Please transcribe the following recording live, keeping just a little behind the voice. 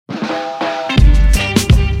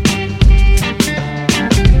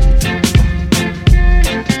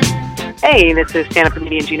Hey, this is stand-up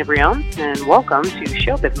comedian Gina Brion, and welcome to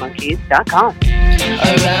ShowbizMonkeys.com.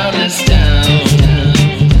 Around this town,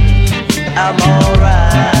 I'm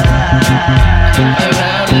alright.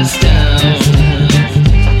 Around this town,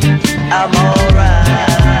 I'm alright.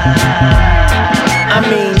 I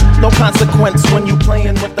mean, no consequence when you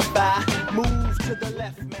playing with the fire. Move to the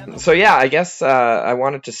left, man. So yeah, I guess I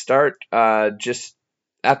wanted to start just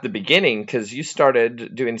at the beginning, because you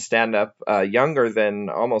started doing stand-up younger than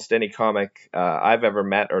almost any comic I've ever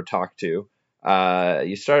met or talked to.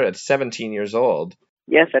 You started at 17 years old.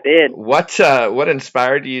 Yes, I did. What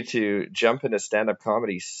inspired you to jump into stand-up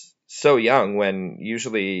comedy so young, when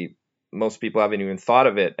usually most people haven't even thought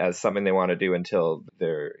of it as something they want to do until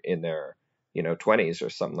they're in their 20s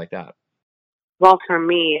or something like that? Well, for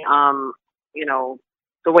me,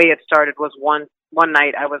 the way it started was one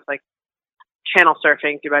night I was like channel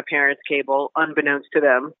surfing through my parents' cable, unbeknownst to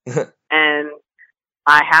them, and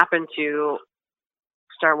I happened to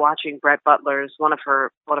start watching Brett Butler's one of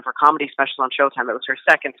her comedy specials on Showtime. It was her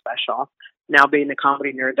second special. Now, being the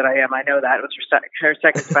comedy nerd that I am, I know that it was her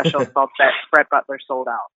second special called Brett Butler Sold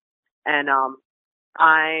Out, and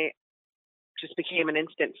I just became an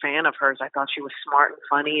instant fan of hers. I thought she was smart and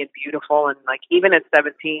funny and beautiful, and like even at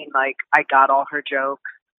 17, like I got all her jokes.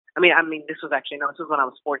 I mean, this was when I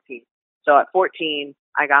was 14. So at 14,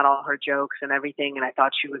 I got all her jokes and everything, and I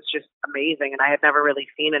thought she was just amazing. And I had never really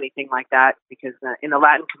seen anything like that, because in the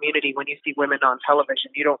Latin community, when you see women on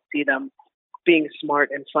television, you don't see them being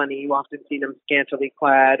smart and funny. You often see them scantily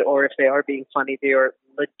clad, or if they are being funny, they're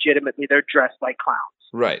dressed like clowns.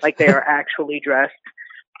 Right. Like they are actually dressed,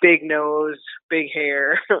 big nose, big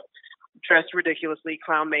hair, dressed ridiculously,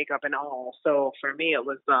 clown makeup and all. So for me, it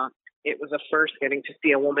was a first getting to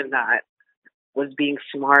see a woman that was being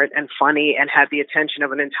smart and funny and had the attention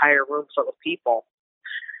of an entire room full of people.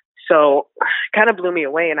 So it kind of blew me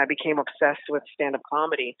away, and I became obsessed with stand-up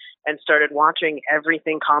comedy and started watching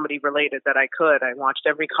everything comedy related that I could. I watched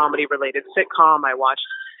every comedy related sitcom. I watched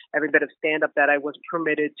every bit of stand-up that I was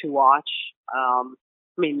permitted to watch.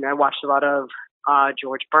 I watched a lot of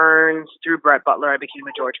George Burns. Through Brett Butler, I became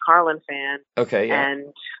a George Carlin fan. Okay, yeah.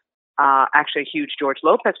 And actually a huge George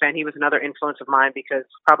Lopez fan. He was another influence of mine, because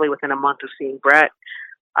probably within a month of seeing Brett,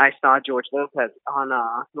 I saw George Lopez on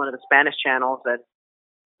one of the Spanish channels, and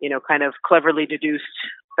kind of cleverly deduced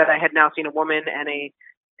that I had now seen a woman and a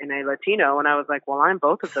Latino, and I was like, well, I'm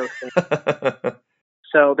both of those things.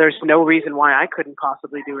 So there's no reason why I couldn't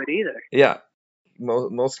possibly do it either. Yeah.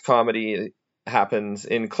 Most comedy happens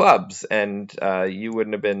in clubs, and you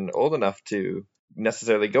wouldn't have been old enough to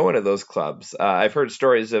necessarily go into those clubs. I've heard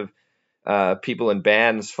stories of people in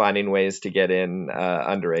bands finding ways to get in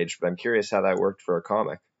underage, but I'm curious how that worked for a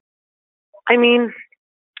comic. I mean,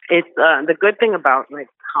 it's the good thing about like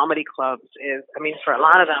comedy clubs is, for a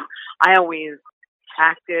lot of them, I always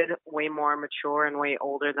acted way more mature and way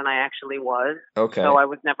older than I actually was. Okay. So I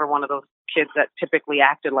was never one of those kids that typically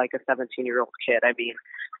acted like a 17-year-old kid.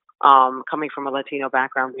 Coming from a Latino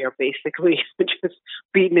background, we are basically just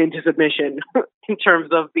beaten into submission in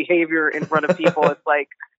terms of behavior in front of people. It's like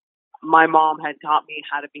my mom had taught me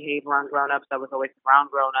how to behave around grown-ups. I was always around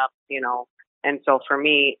grown-ups, And so for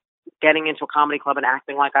me, getting into a comedy club and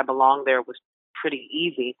acting like I belonged there was pretty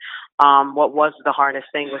easy. What was the hardest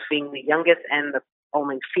thing was being the youngest and the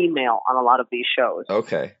only female on a lot of these shows.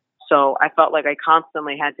 Okay. So I felt like I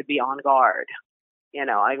constantly had to be on guard.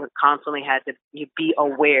 I constantly had to be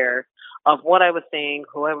aware of what I was saying,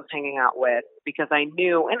 who I was hanging out with, because I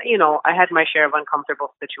knew, and, I had my share of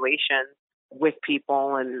uncomfortable situations with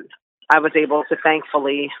people, and I was able to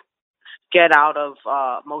thankfully get out of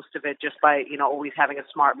most of it just by, always having a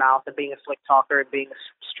smart mouth and being a slick talker and being a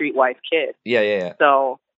streetwise kid. Yeah.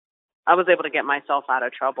 So I was able to get myself out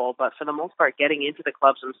of trouble. But for the most part, getting into the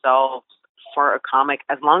clubs themselves for a comic,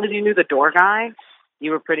 as long as you knew the door guy,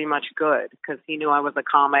 you were pretty much good, because he knew I was a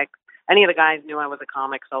comic. Any of the guys knew I was a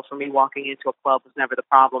comic, so for me, walking into a club was never the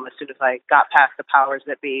problem as soon as I got past the powers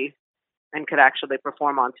that be and could actually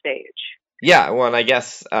perform on stage. Yeah, well, and I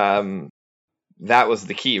guess that was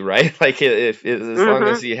the key, right? Like, if as long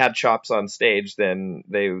as you had chops on stage, then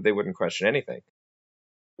they wouldn't question anything.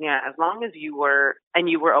 Yeah, as long as you were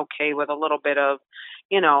okay with a little bit of,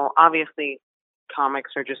 obviously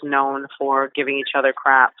comics are just known for giving each other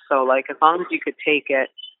crap. So, like, as long as you could take it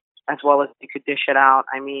as well as you could dish it out,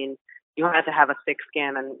 you had to have a thick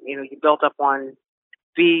skin, and, you built up one.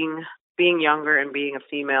 Being younger and being a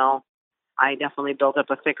female, I definitely built up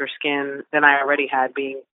a thicker skin than I already had,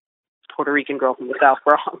 being a Puerto Rican girl from the South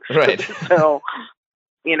Bronx. Right. So,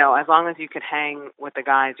 as long as you could hang with the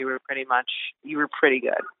guys, you were pretty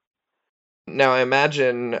good. Now, I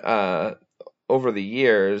imagine over the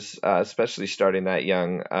years, especially starting that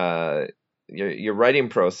young, your writing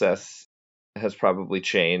process has probably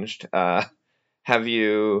changed. Have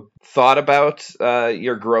you thought about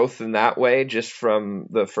your growth in that way, just from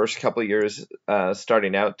the first couple of years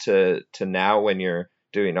starting out to now, when you're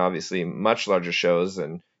doing obviously much larger shows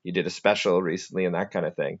and you did a special recently and that kind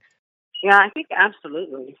of thing? Yeah, I think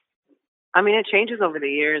absolutely. I mean, it changes over the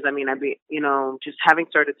years. I mean, just having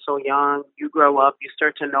started so young, you grow up, you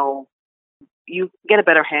start to know, you get a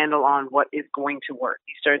better handle on what is going to work.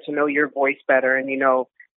 You start to know your voice better, and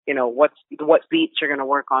what beats you're going to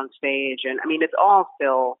work on stage. And I mean, it's all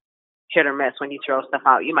still hit or miss when you throw stuff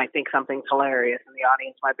out. You might think something's hilarious, and the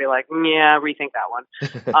audience might be like, "Yeah, rethink that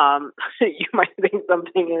one." You might think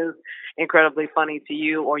something is incredibly funny to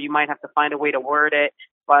you, or you might have to find a way to word it.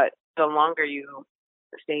 But the longer you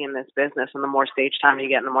stay in this business, and the more stage time you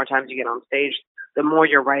get, and the more times you get on stage, the more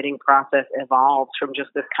your writing process evolves from just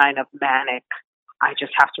this kind of manic, I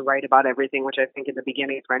just have to write about everything, which I think in the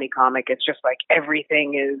beginning for any comic, it's just like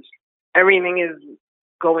everything is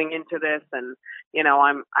going into this, and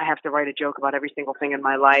I have to write a joke about every single thing in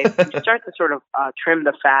my life. You start to sort of trim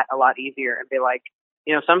the fat a lot easier and be like,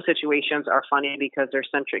 some situations are funny because they're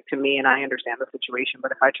centric to me and I understand the situation,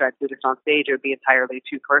 but if I tried to do this on stage, it would be entirely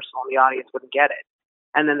too personal and the audience wouldn't get it.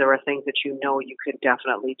 And then there are things that you could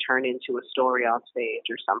definitely turn into a story on stage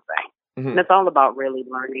or something. Mm-hmm. And it's all about really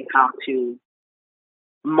learning how to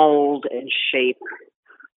mold and shape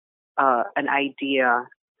an idea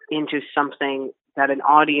into something that an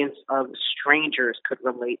audience of strangers could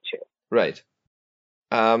relate to. Right.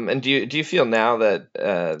 And do you feel now that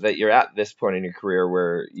that you're at this point in your career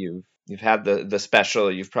where you've had the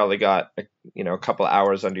special, you've probably got a couple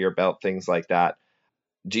hours under your belt, things like that?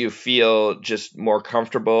 Do you feel just more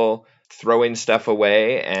comfortable throwing stuff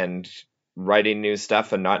away and writing new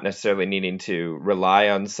stuff and not necessarily needing to rely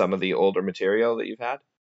on some of the older material that you've had?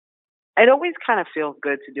 It always kind of feels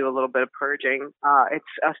good to do a little bit of purging. It's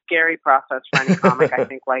a scary process for any comic. I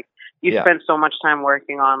think you spend so much time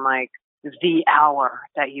working on the hour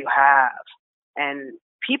that you have, and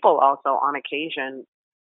people also on occasion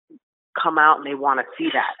come out and they want to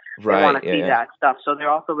see that. Right. They want to see that stuff. So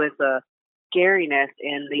there also is a scariness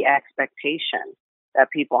in the expectation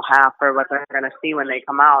that people have for what they're going to see when they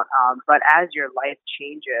come out. But as your life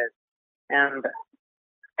changes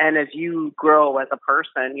and as you grow as a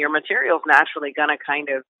person, your material is naturally going to kind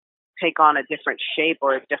of take on a different shape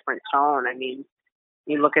or a different tone. I mean,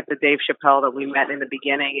 you look at the Dave Chappelle that we met in the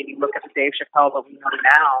beginning, and you look at the Dave Chappelle that we know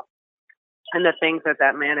now, and the things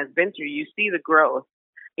that man has been through, you see the growth.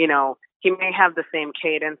 He may have the same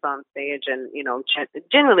cadence on stage and,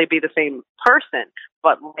 generally be the same person,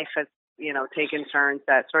 but life has, taken turns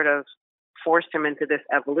that sort of forced him into this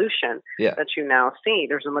evolution that you now see.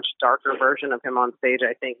 There's a much darker version of him on stage,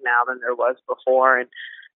 I think, now than there was before. And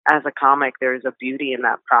as a comic, there's a beauty in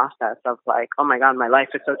that process of like, oh my God, my life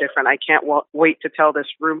is so different. I can't wait to tell this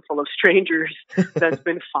room full of strangers that's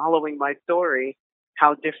been following my story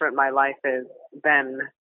how different my life is than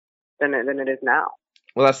it is now.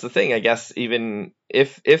 Well, that's the thing, I guess. Even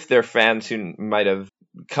if they're fans who might have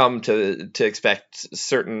come to expect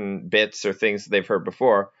certain bits or things that they've heard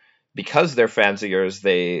before, because they're fans of yours,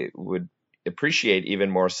 they would appreciate even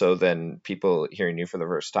more so than people hearing you for the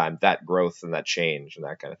first time, that growth and that change and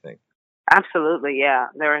that kind of thing. Absolutely, yeah.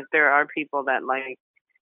 There are people that, like,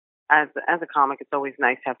 as a comic, it's always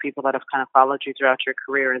nice to have people that have kind of followed you throughout your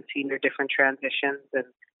career and seen your different transitions and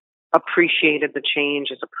appreciated the change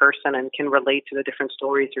as a person and can relate to the different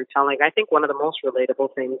stories you're telling. I think one of the most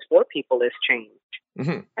relatable things for people is change.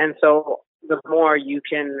 Mm-hmm. And so the more you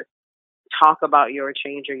can talk about your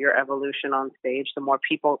change or your evolution on stage, the more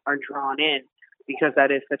people are drawn in, because that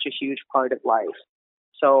is such a huge part of life.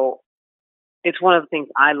 So it's one of the things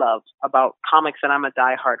I love about comics that I'm a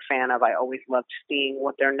diehard fan of. I always loved seeing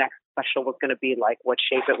what their next special was going to be like, what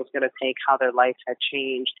shape it was going to take, how their life had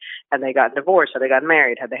changed. Had they gotten divorced? Had they gotten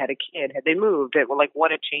married? Had they had a kid? Had they moved?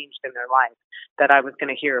 What had changed in their life that I was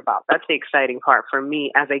going to hear about? That's the exciting part for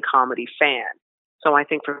me as a comedy fan. So I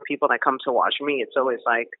think for people that come to watch me, it's always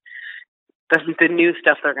like the new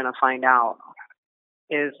stuff they're going to find out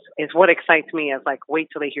is what excites me. Is like, wait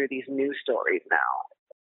till they hear these new stories now.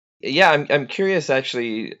 Yeah, I'm curious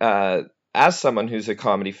actually. As someone who's a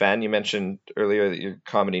comedy fan, you mentioned earlier that you're a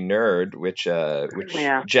comedy nerd, which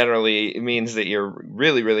generally means that you're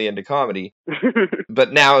really, really into comedy.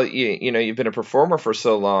 But now you've been a performer for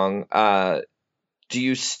so long. Do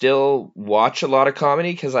you still watch a lot of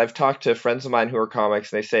comedy? Because I've talked to friends of mine who are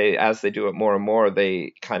comics, and they say as they do it more and more,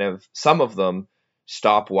 they some of them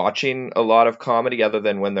stop watching a lot of comedy other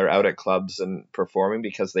than when they're out at clubs and performing,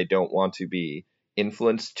 because they don't want to be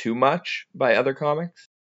influenced too much by other comics?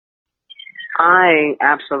 I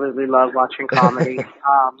absolutely love watching comedy.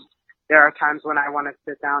 There are times when I want to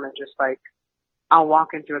sit down and just like, I'll walk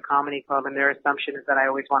into a comedy club and their assumption is that I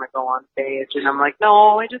always want to go on stage. And I'm like,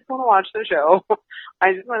 no, I just want to watch the show.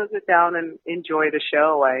 I just want to sit down and enjoy the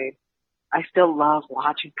show. I still love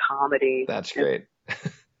watching comedy. That's great.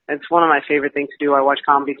 It's one of my favorite things to do. I watch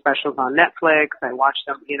comedy specials on Netflix. I watch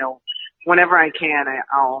them, whenever I can.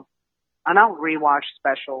 I'll rewatch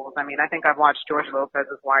specials. I mean, I think I've watched George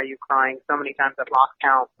Lopez's Why Are You Crying so many times I've lost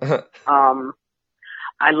count.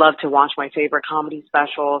 I love to watch my favorite comedy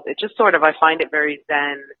specials. It just sort of, I find it very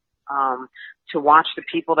zen to watch the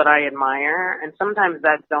people that I admire. And sometimes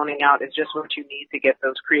that zoning out is just what you need to get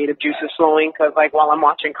those creative juices flowing. Because, like, while I'm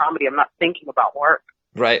watching comedy, I'm not thinking about work.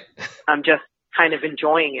 Right. I'm just kind of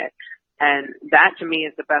enjoying it. And that, to me,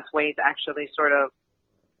 is the best way to actually sort of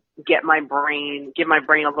give my brain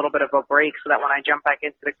a little bit of a break so that when I jump back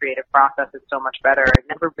into the creative process, it's so much better. I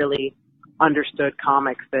never really understood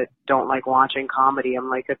comics that don't like watching comedy. I'm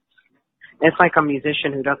like, it's like a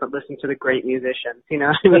musician who doesn't listen to the great musicians. You know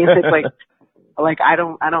what I mean? It's like I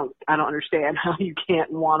don't understand how you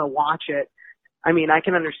can't want to watch it. I mean, I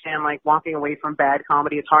can understand like walking away from bad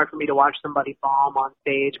comedy. It's hard for me to watch somebody bomb on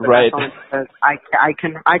stage, but right. That's only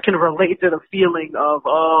because I can relate to the feeling of,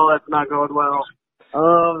 oh, that's not going well.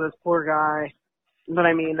 Oh, this poor guy. But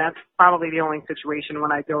I mean, that's probably the only situation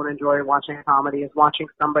when I don't enjoy watching comedy is watching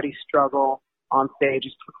somebody struggle on stage.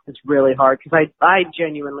 It's really hard because I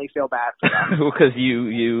genuinely feel bad for them. Because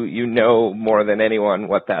you know more than anyone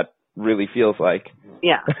what that really feels like.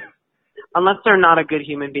 Yeah. Unless they're not a good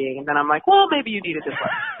human being, and then I'm like, well, maybe you need it this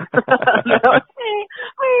way.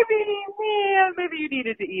 Maybe you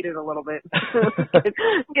needed to eat it a little bit,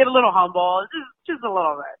 get a little humble, just a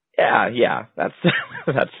little bit. Yeah,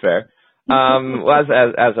 that's fair. Well,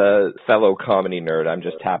 as a fellow comedy nerd, I'm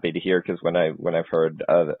just happy to hear because when I've heard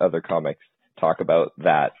other comics talk about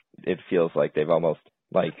that, it feels like they've almost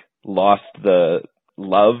like lost the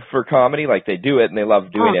love for comedy. Like they do it and they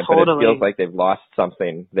love doing it, totally. But it feels like they've lost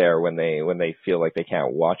something there when they feel like they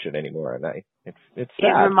can't watch it anymore. And it's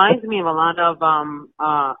sad. It reminds me of a lot of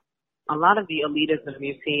the elitism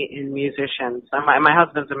you see in musicians. My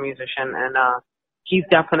husband's a musician, and he's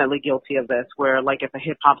definitely guilty of this. Where like if a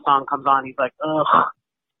hip hop song comes on, he's like, ugh,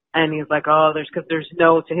 and he's like, oh, there's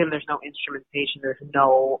no instrumentation,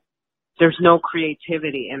 there's no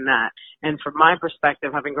creativity in that. And from my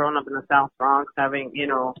perspective, having grown up in the South Bronx, having,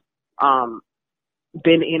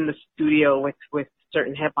 been in the studio with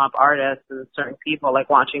certain hip hop artists and certain people, like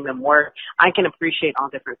watching them work, I can appreciate all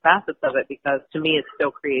different facets of it because to me it's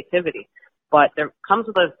still creativity. But there comes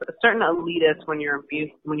with a certain elitist when you're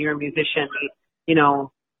a musician,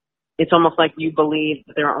 it's almost like you believe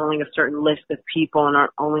that there are only a certain list of people and are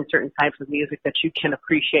only certain types of music that you can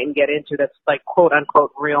appreciate and get into that's like quote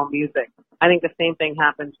unquote real music. I think the same thing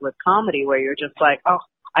happens with comedy where you're just like, oh,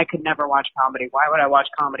 I could never watch comedy. Why would I watch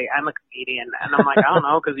comedy? I'm a comedian. And I'm like, I don't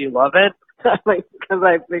know, because you love it. Like, because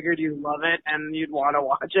I figured you love it and you'd want to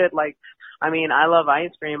watch it. Like, I mean, I love ice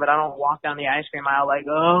cream, but I don't walk down the ice cream aisle like,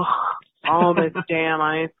 oh, this damn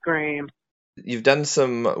ice cream. You've done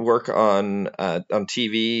some work on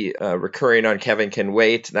TV, recurring on Kevin Can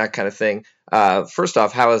Wait, that kind of thing. First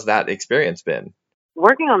off, how has that experience been?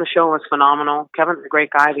 Working on the show was phenomenal. Kevin's a great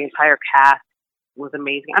guy. The entire cast was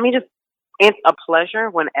amazing. I mean, it's a pleasure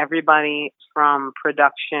when everybody from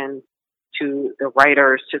production to the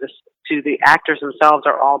writers to the actors themselves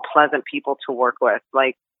are all pleasant people to work with.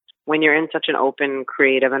 Like when you're in such an open,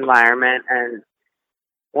 creative environment and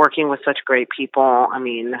working with such great people. I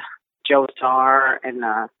mean, Joe Starr and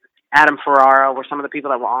Adam Ferrara were some of the people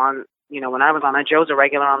that were on, when I was on it. Joe's a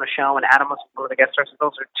regular on the show, and Adam was one of the guest stars.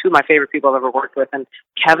 Those are two of my favorite people I've ever worked with. And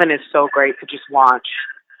Kevin is so great to just watch.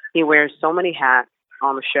 He wears so many hats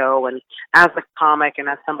on the show. And as a comic and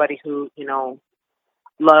as somebody who,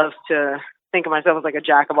 loves to think of myself as like a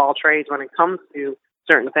jack of all trades when it comes to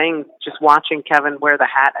certain things, just watching Kevin wear the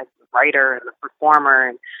hat as the writer and the performer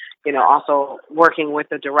and, also working with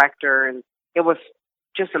the director. And it was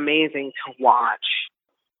just amazing to watch.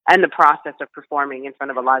 And the process of performing in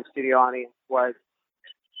front of a live studio audience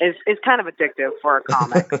is kind of addictive for a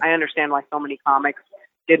comic. I understand why so many comics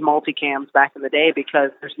did multicams back in the day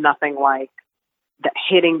because there's nothing like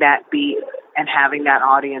hitting that beat and having that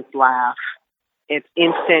audience laugh. It's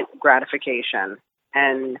instant gratification.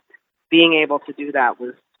 And being able to do that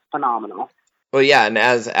was phenomenal. Well, yeah, and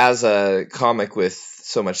as a comic with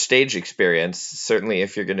so much stage experience, certainly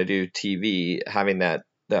if you're going to do TV, having that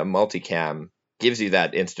multicam gives you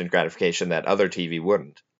that instant gratification that other TV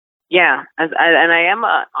wouldn't. Yeah, and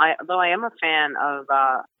though I am a fan of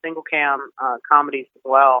single cam comedies as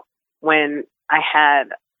well. When I had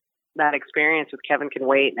that experience with Kevin Can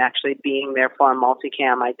Wait and actually being there for a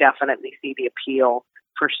multicam, I definitely see the appeal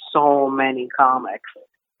for so many comics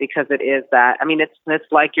because it is that. I mean, it's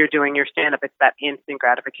like you're doing your stand up. It's that instant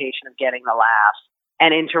gratification of getting the laughs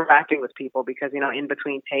and interacting with people because, you know, in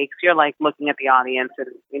between takes, you're like looking at the audience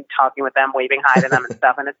and talking with them, waving hi to them and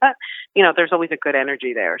stuff. And it's not, you know, there's always a good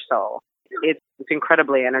energy there. So it's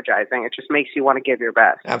incredibly energizing. It just makes you want to give your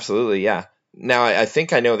best. Absolutely, yeah. Now, I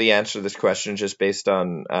think I know the answer to this question just based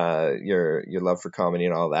on your love for comedy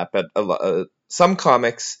and all that. But some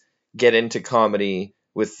comics get into comedy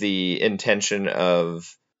with the intention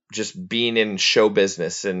of just being in show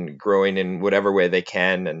business and growing in whatever way they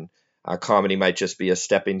can, and comedy might just be a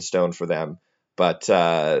stepping stone for them. But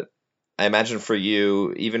I imagine for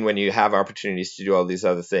you, even when you have opportunities to do all these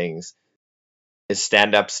other things, is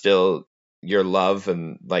stand up still your love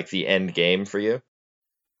and like the end game for you?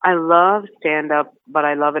 I love stand-up, but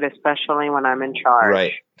I love it especially when I'm in charge.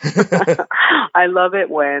 Right. I love it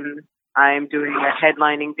when I'm doing a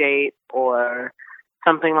headlining date or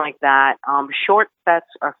something like that. Short sets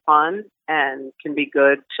are fun and can be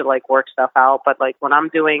good to like work stuff out, but like when I'm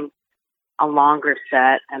doing a longer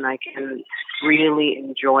set and I can really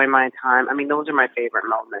enjoy my time, I mean, those are my favorite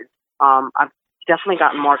moments. I've definitely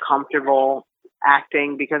gotten more comfortable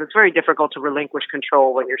acting because it's very difficult to relinquish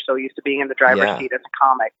control when you're so used to being in the driver's seat as a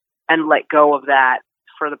comic and let go of that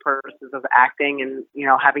for the purposes of acting. And, you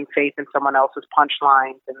know, having faith in someone else's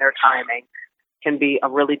punchlines and their timing can be a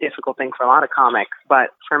really difficult thing for a lot of comics. But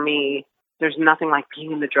for me, there's nothing like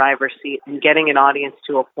being in the driver's seat and getting an audience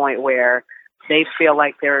to a point where they feel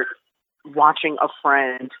like they're watching a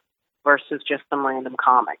friend versus just some random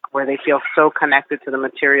comic, where they feel so connected to the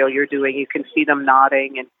material you're doing. You can see them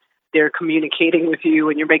nodding and they're communicating with you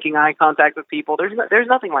and you're making eye contact with people. There's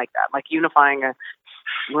nothing like that, like unifying a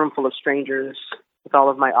room full of strangers with all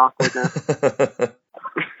of my awkwardness.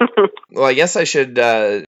 Well, I guess I should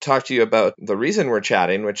talk to you about the reason we're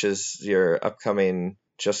chatting, which is your upcoming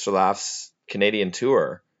Just for Laughs Canadian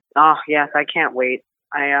tour. Oh, yes, I can't wait.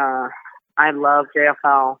 I love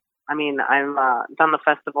JFL. I mean, I've done the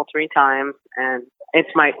festival 3 times and it's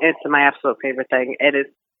my absolute favorite thing. It is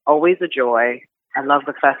always a joy. I love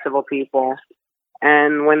the festival people.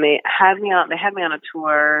 And when they had me on a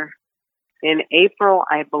tour in April,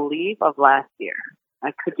 I believe, of last year.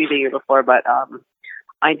 I could be the year before, but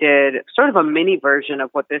I did sort of a mini version of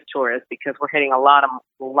what this tour is because we're hitting a lot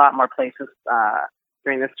more places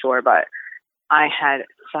during this tour. But I had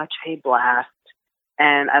such a blast,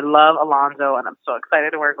 and I love Alonzo, and I'm so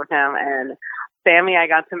excited to work with him. And Sammy, I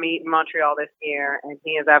got to meet in Montreal this year, and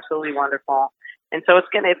he is absolutely wonderful. And so it's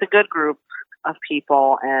a good group of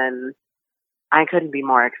people, and I couldn't be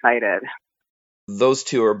more excited. Those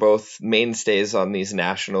two are both mainstays on these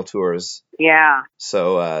national tours. Yeah.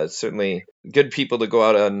 So certainly good people to go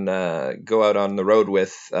out on the road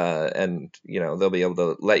with, and you know they'll be able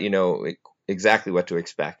to let you know exactly what to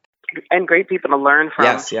expect. And great people to learn from.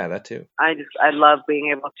 Yes, yeah, that too. I love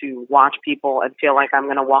being able to watch people and feel like I'm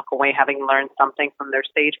going to walk away having learned something from their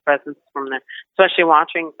stage presence, especially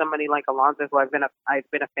watching somebody like Alonzo, who I've been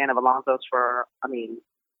a fan of Alonzo's for,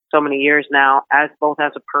 so many years now, as both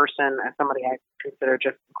as a person, as somebody I consider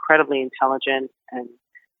just incredibly intelligent and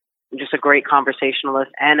just a great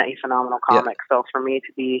conversationalist and a phenomenal comic. Yeah. So for me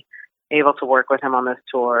to be able to work with him on this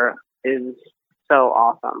tour is so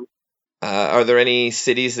awesome. Are there any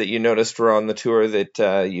cities that you noticed were on the tour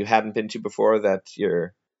that you hadn't been to before that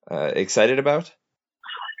you're excited about?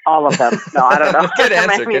 All of them. No, I don't know. Good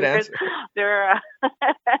answer. Good answer.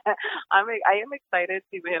 I am excited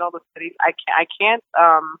to hit all the cities. I can't.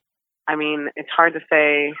 It's hard to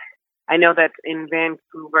say. I know that in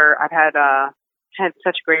Vancouver, I've had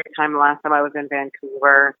such a great time the last time I was in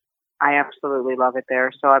Vancouver. I absolutely love it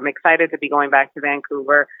there. So I'm excited to be going back to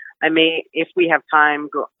Vancouver. I may, if we have time,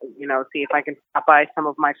 go, see if I can stop by some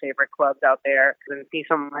of my favorite clubs out there and see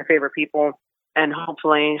some of my favorite people. And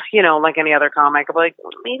hopefully, like any other comic, I'll be like,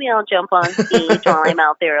 maybe I'll jump on stage while I'm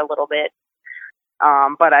out there a little bit.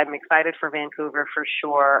 But I'm excited for Vancouver for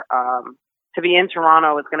sure. To be in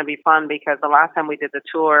Toronto is going to be fun because the last time we did the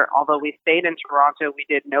tour, although we stayed in Toronto, we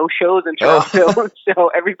did no shows in Toronto.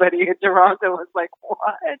 So everybody in Toronto was like,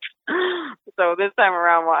 what? So this time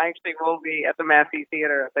around, we'll be at the Massey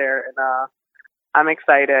Theatre up there. And I'm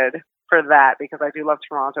excited for that because I do love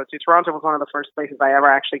Toronto too. Toronto was one of the first places I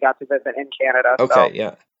ever actually got to visit in Canada. Okay, so,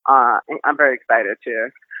 yeah. I'm very excited to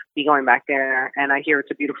be going back there, and I hear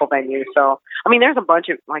it's a beautiful venue. So, I mean, there's a bunch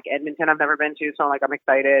of, like, Edmonton I've never been to, so, like, I'm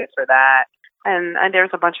excited for that. And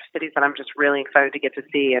there's a bunch of cities that I'm just really excited to get to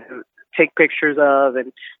see and take pictures of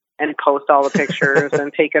and post all the pictures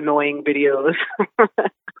and take annoying videos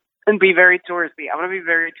and be very touristy. I'm going to be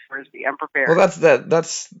very touristy. I'm prepared. Well,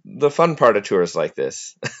 that's the fun part of tours like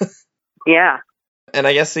this. Yeah. And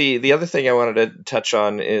I guess the other thing I wanted to touch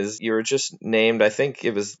on is you were just named, I think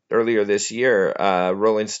it was earlier this year,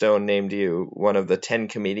 Rolling Stone named you one of the 10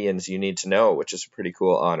 comedians you need to know, which is a pretty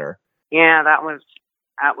cool honor. Yeah, that was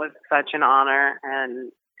such an honor,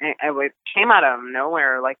 and it came out of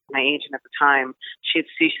nowhere. Like, my agent at the time, she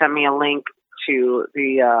sent me a link to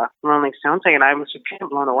the Rolling Stone thing, and I was just kind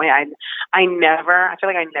of blown away. I feel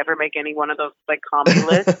like I never make any one of those, like, comedy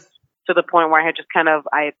lists to the point where I just kind of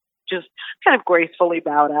gracefully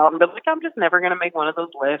bowed out and been like, I'm just never going to make one of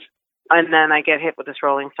those lists. And then I get hit with this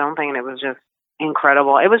Rolling Stone thing, and it was just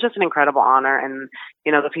incredible. It was just an incredible honor, and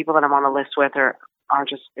the people that I'm on the list with are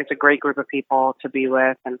just, it's a great group of people to be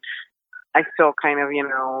with, and I still kind of,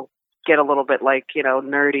 get a little bit, like,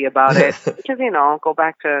 nerdy about it because, go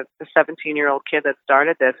back to the 17-year-old kid that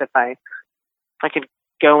started this. If I could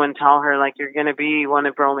go and tell her, like, you're going to be one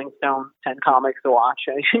of Rolling Stone's 10 comics to watch,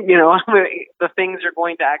 the things you're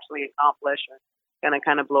going to actually accomplish are going to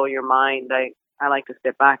kind of blow your mind. I like to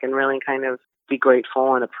sit back and really kind of be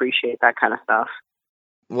grateful and appreciate that kind of stuff.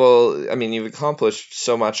 Well, I mean, you've accomplished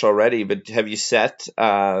so much already, but have you set,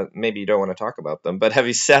 maybe you don't want to talk about them, but have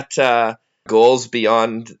you set goals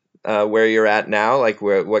beyond where you're at now? Like,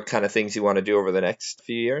 what kind of things you want to do over the next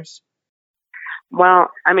few years? Well,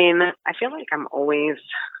 I mean, I feel like I'm always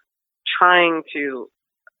trying to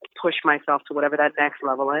push myself to whatever that next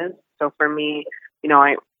level is. So for me,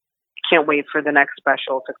 I can't wait for the next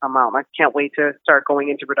special to come out. I can't wait to start going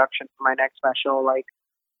into production for my next special, like,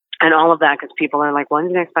 and all of that, because people are like, when's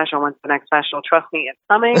the next special? When's the next special? Trust me, it's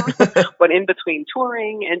coming. But in between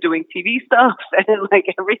touring and doing TV stuff and,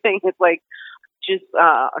 like, everything, it's like, just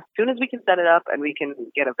as soon as we can set it up and we can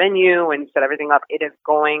get a venue and set everything up, it is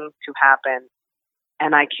going to happen.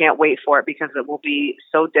 And I can't wait for it because it will be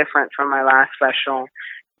so different from my last special.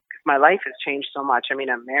 My life has changed so much. I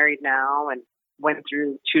mean, I'm married now and went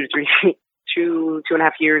through 2.5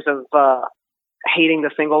 years of hating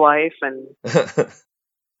the single life and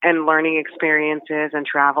and learning experiences and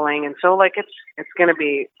traveling. And so, like, it's going to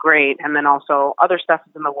be great. And then also other stuff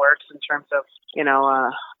is in the works in terms of,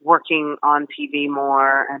 working on TV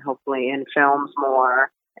more and hopefully in films more.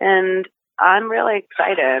 And I'm really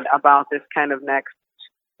excited about this kind of next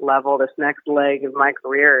level, this next leg of my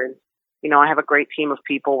career. And, I have a great team of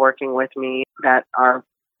people working with me that are,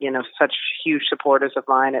 such huge supporters of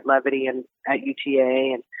mine at Levity and at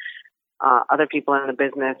UTA and other people in the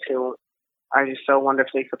business who are just so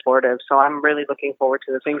wonderfully supportive. So I'm really looking forward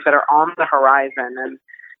to the things that are on the horizon. And,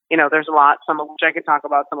 there's a lot, some of which I can talk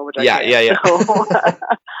about, some of which I can't. Yeah. So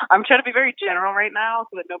I'm trying to be very general right now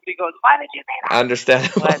so that nobody goes, why did you say that?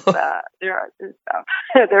 Understandable. But there's stuff.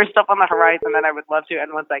 There's stuff on the horizon that I would love to.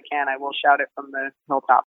 And once I can, I will shout it from the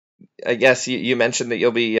hilltop. I guess you mentioned that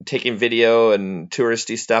you'll be taking video and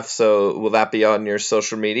touristy stuff. So will that be on your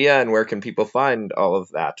social media? And where can people find all of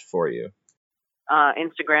that for you?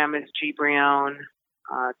 Instagram is GBrillon,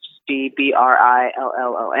 just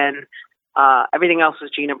BRILLON. Everything else is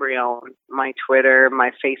Gina Brillon. My Twitter,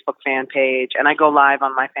 my Facebook fan page, and I go live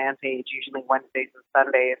on my fan page usually Wednesdays and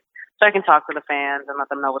Sundays, so I can talk to the fans and let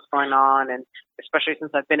them know what's going on. And especially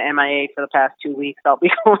since I've been MIA for the past 2 weeks, I'll be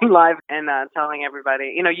going live and telling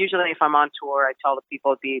everybody. Usually if I'm on tour, I tell the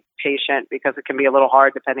people to be patient because it can be a little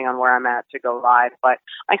hard depending on where I'm at to go live. But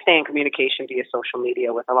I stay in communication via social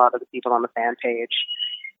media with a lot of the people on the fan page.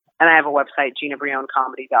 And I have a website,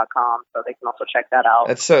 GinaBrillonComedy.com, so they can also check that out.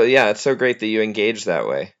 It's so great that you engage that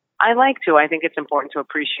way. I like to. I think it's important to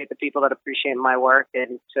appreciate the people that appreciate my work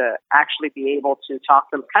and to actually be able to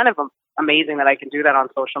talk to them. It's kind of amazing that I can do that on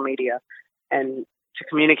social media and to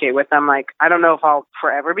communicate with them. Like, I don't know if I'll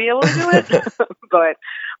forever be able to do it, but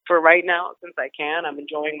for right now, since I can, I'm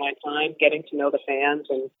enjoying my time getting to know the fans.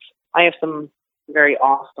 And I have some very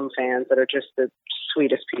awesome fans that are just the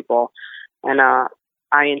sweetest people. And I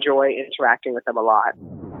enjoy interacting with them a lot.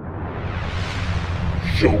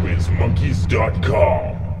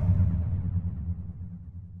 ShowbizMonkeys.com